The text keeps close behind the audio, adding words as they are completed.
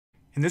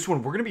In this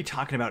one, we're going to be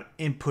talking about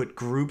input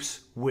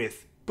groups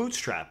with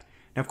Bootstrap.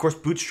 Now, of course,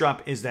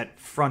 Bootstrap is that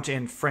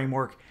front-end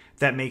framework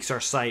that makes our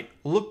site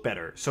look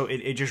better. So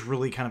it just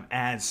really kind of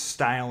adds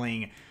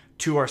styling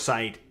to our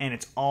site, and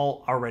it's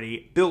all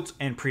already built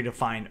and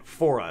predefined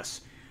for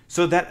us.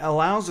 So that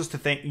allows us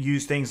to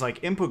use things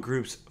like input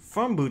groups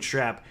from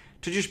Bootstrap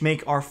to just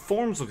make our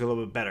forms look a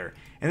little bit better.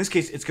 In this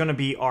case, it's going to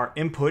be our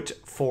input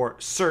for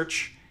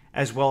search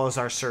as well as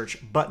our search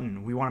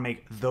button. We want to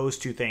make those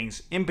two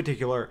things in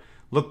particular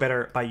look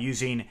better by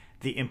using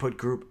the input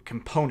group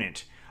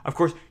component. Of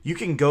course, you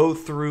can go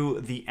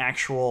through the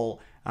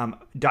actual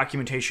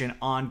documentation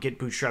on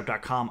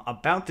getbootstrap.com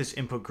about this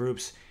input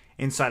groups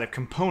inside of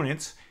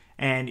components,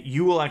 and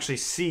you will actually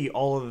see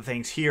all of the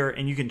things here,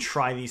 and you can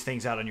try these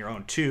things out on your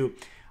own too.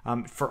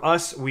 For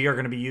us, we are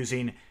going to be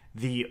using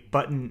the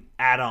button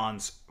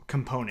add-ons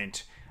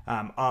component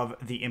of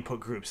the input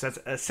groups. That's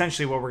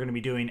essentially what we're going to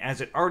be doing, as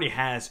it already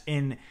has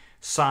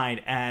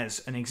inside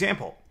as an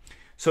example.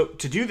 So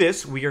to do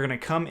this, we are going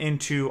to come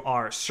into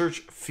our search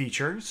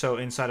feature. So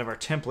inside of our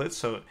templates,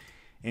 so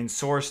in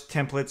source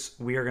templates,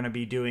 we are going to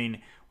be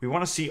doing, we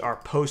want to see our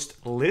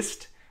post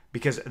list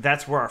because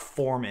that's where our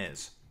form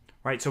is,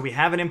 right? So we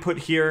have an input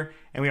here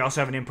and we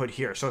also have an input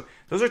here. So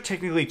those are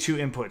technically two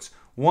inputs.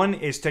 One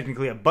is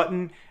technically a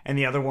button and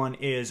the other one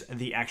is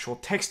the actual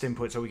text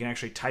input, so we can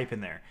actually type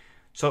in there.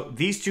 So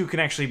these two can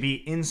actually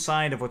be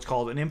inside of what's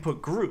called an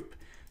input group.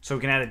 So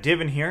we can add a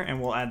div in here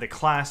and we'll add the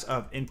class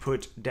of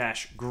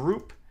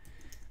input-group.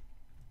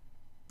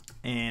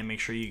 And make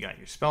sure you got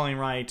your spelling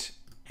right.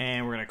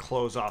 And we're going to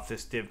close off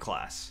this div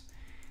class.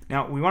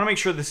 Now we want to make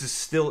sure this is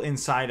still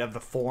inside of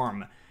the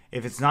form.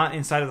 If it's not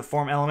inside of the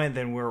form element,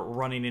 then we're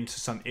running into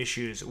some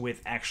issues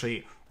with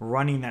actually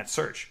running that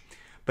search.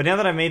 But now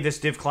that I've made this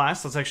div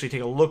class, let's actually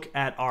take a look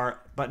at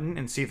our button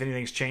and see if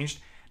anything's changed.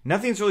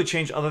 Nothing's really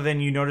changed other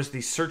than you notice the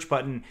search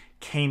button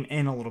came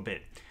in a little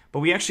bit. But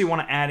we actually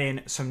want to add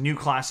in some new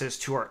classes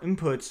to our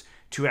inputs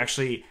to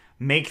actually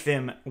make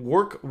them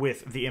work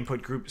with the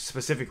input group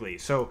specifically.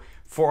 So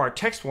for our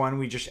text one,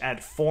 we just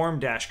add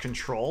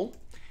form-control,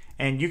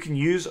 and you can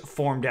use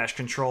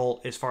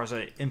form-control as far as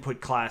an input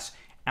class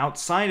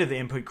outside of the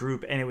input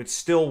group, and it would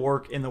still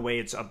work in the way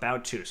it's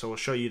about to. So we'll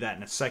show you that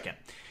in a second.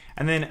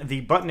 And then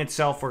the button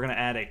itself, we're going to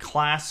add a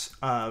class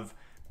of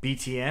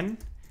btn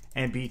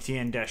and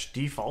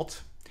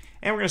btn-default.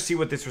 And we're going to see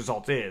what this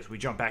result is. We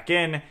jump back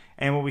in,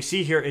 and what we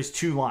see here is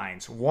two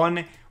lines.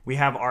 One, we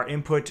have our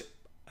input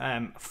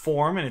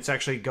form, and it's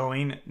actually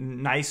going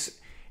nice.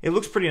 It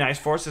looks pretty nice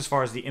for us as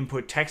far as the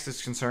input text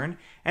is concerned,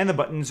 and the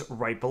button's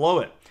right below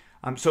it.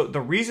 So the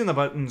reason the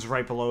button's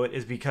right below it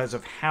is because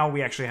of how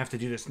we actually have to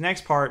do this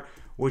next part,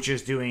 which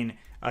is doing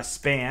a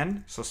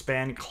span. So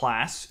span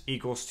class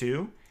equals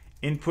to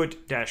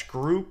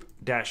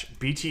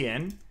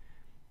input-group-btn.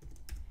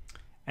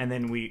 And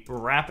then we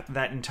wrap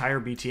that entire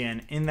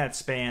btn in that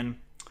span.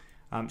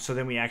 So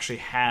then we actually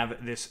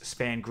have this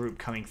span group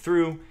coming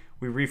through.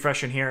 We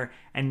refresh in here,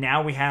 and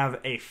now we have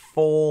a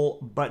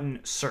full button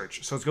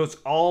search. So it goes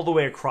all the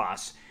way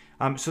across.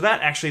 So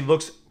that actually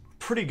looks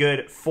pretty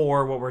good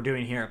for what we're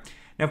doing here.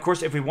 Now, of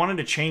course, if we wanted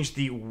to change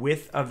the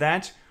width of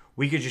that,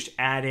 we could just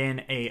add in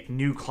a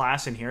new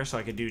class in here. So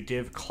I could do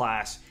div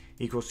class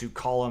equals to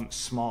column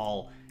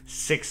small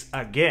 6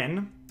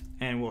 again,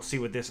 and we'll see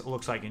what this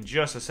looks like in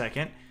just a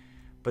second.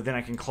 But then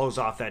I can close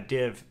off that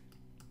div,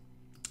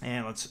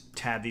 and let's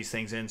tab these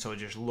things in so it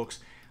just looks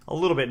a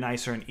little bit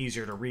nicer and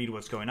easier to read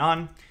what's going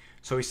on.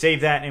 So we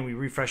save that and we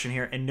refresh in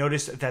here, and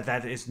notice that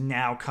that is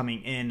now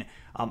coming in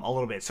a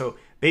little bit. So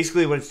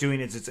basically what it's doing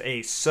is it's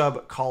a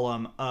sub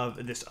column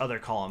of this other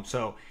column.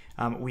 So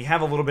we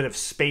have a little bit of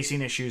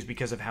spacing issues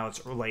because of how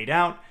it's laid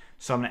out.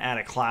 So I'm going to add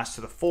a class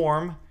to the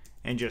form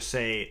and just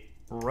say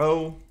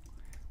row.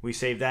 We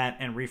save that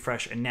and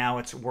refresh, and now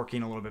it's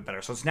working a little bit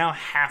better. So it's now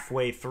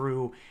halfway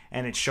through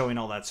and it's showing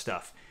all that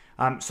stuff.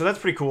 So that's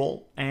pretty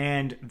cool,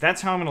 and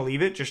that's how I'm going to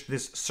leave it, just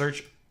this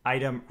search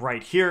item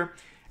right here.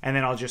 And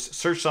then I'll just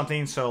search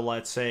something. So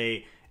let's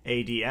say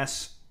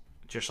ADS,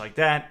 just like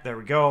that. There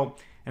we go.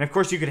 And of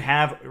course, you could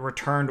have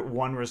returned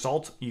one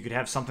result. You could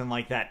have something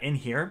like that in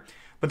here.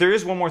 But there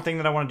is one more thing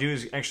that I want to do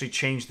is actually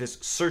change this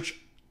search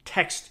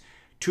text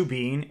to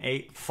being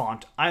a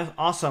font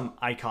awesome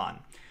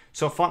icon.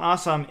 So font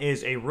awesome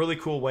is a really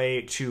cool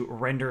way to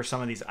render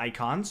some of these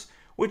icons,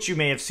 which you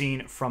may have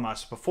seen from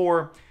us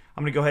before.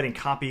 I'm going to go ahead and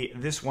copy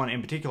this one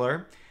in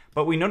particular.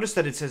 But we notice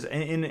that it says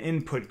an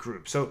input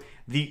group. So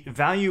the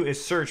value is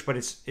search, but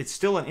it's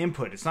still an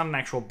input. It's not an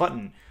actual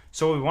button.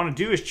 So what we want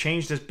to do is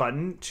change this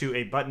button to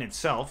a button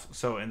itself.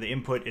 So and the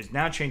input is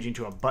now changing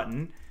to a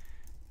button.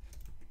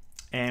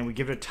 And we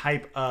give it a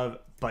type of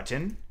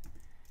button.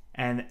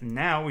 And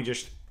now we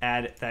just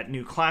add that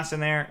new class in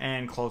there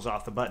and close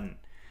off the button.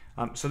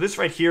 So this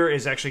right here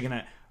is actually going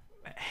to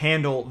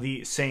handle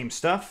the same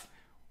stuff.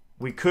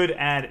 We could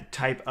add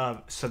type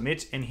of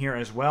submit in here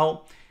as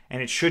well,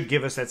 and it should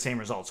give us that same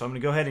result. So I'm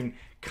going to go ahead and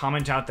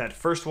comment out that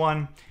first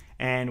one,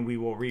 and we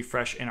will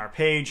refresh in our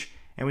page,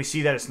 and we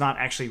see that it's not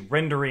actually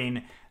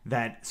rendering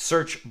that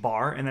search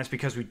bar, and that's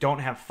because we don't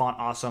have Font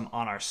Awesome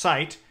on our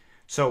site.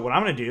 So what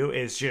I'm going to do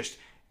is just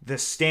the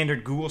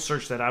standard Google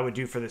search that I would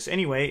do for this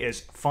anyway is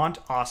font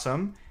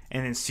awesome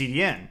and then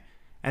CDN.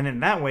 And then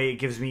that way it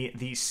gives me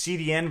the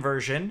CDN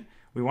version.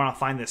 We want to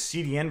find the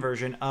CDN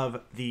version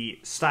of the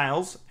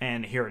styles,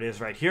 and here it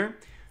is right here.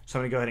 So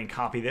I'm going to go ahead and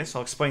copy this.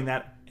 I'll explain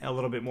that a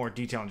little bit more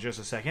detail in just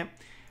a second.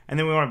 And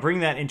then we want to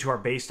bring that into our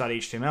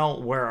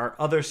base.html where our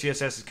other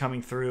CSS is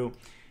coming through,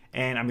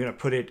 and I'm going to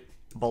put it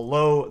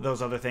below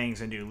those other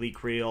things and do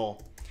leak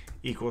reel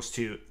equals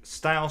to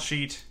style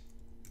sheet,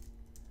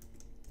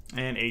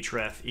 and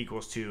href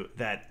equals to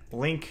that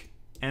link,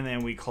 and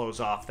then we close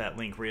off that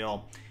link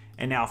reel.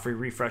 And now if we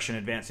refresh and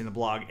advancing the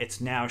blog,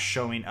 it's now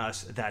showing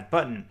us that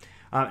button.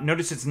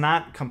 Notice it's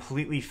not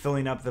completely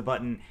filling up the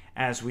button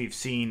as we've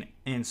seen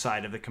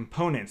inside of the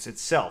components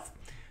itself.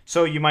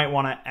 So you might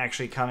want to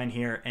actually come in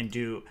here and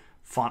do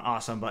font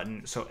awesome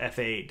button, so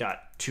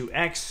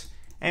fa.2x,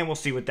 and we'll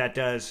see what that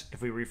does if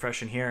we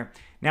refresh in here.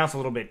 Now it's a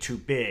little bit too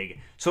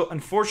big. So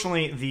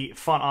unfortunately, the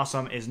font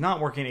awesome is not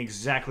working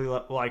exactly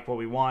like what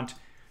we want.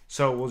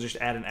 So we'll just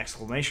add an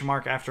exclamation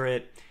mark after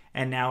it.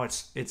 And now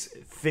it's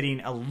fitting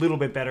a little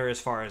bit better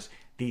as far as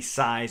the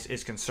size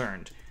is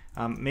concerned.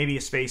 Maybe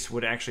a space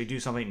would actually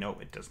do something. No,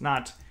 it does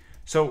not.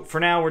 So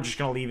for now, we're just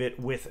going to leave it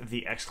with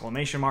the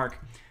exclamation mark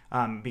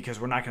because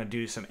we're not going to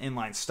do some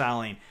inline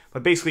styling.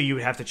 But basically, you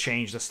would have to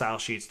change the style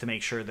sheets to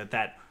make sure that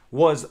that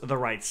was the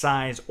right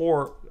size.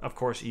 Or, of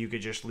course, you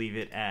could just leave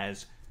it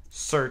as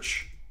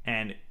search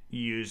and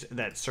use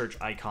that search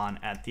icon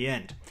at the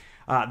end.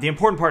 The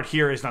important part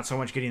here is not so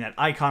much getting that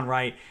icon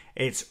right.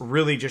 It's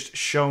really just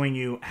showing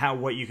you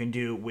what you can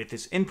do with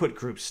this input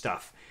group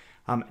stuff.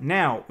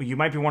 Now, you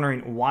might be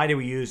wondering, why do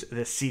we use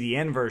the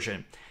CDN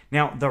version?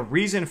 Now, the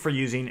reason for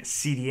using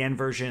CDN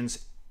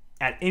versions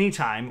at any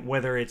time,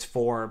 whether it's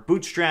for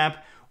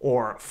Bootstrap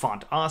or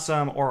Font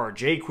Awesome or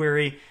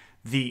jQuery,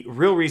 the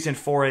real reason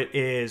for it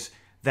is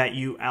that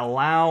you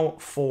allow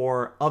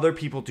for other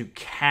people to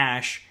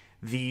cache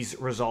these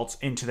results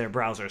into their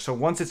browser. So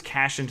once it's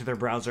cached into their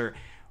browser,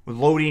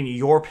 loading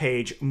your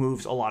page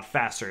moves a lot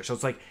faster. So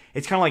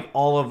it's kind of like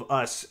all of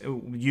us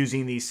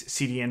using these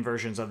CDN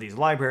versions of these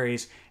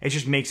libraries. It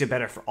just makes it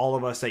better for all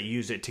of us that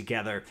use it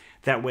together.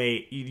 That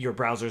way your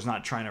browser is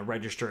not trying to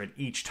register it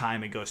each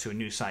time it goes to a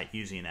new site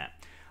using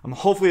that.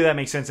 Hopefully that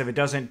makes sense. If it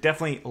doesn't,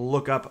 definitely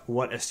look up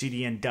what a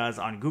CDN does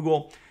on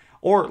Google,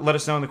 or let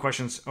us know in the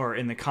questions or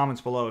in the comments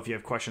below if you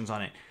have questions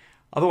on it.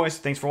 Otherwise,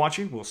 thanks for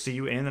watching. We'll see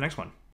you in the next one.